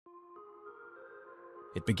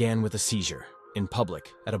It began with a seizure, in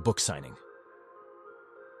public, at a book signing.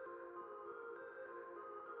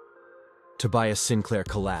 Tobias Sinclair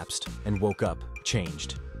collapsed and woke up,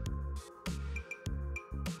 changed.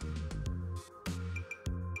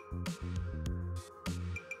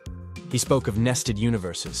 He spoke of nested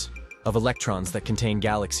universes, of electrons that contain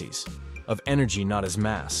galaxies, of energy not as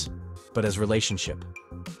mass, but as relationship.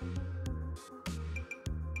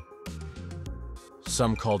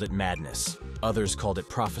 Some called it madness, others called it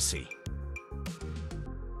prophecy.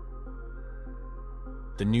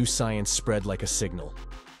 The new science spread like a signal,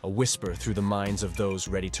 a whisper through the minds of those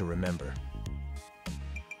ready to remember.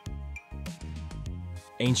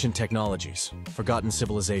 Ancient technologies, forgotten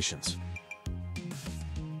civilizations,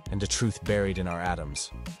 and a truth buried in our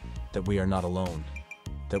atoms, that we are not alone,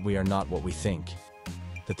 that we are not what we think,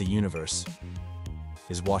 that the universe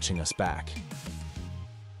is watching us back.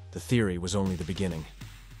 The theory was only the beginning.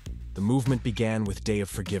 The movement began with Day of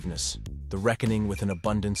Forgiveness, the reckoning with an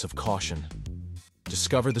abundance of caution.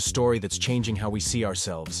 Discover the story that's changing how we see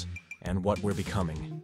ourselves and what we're becoming.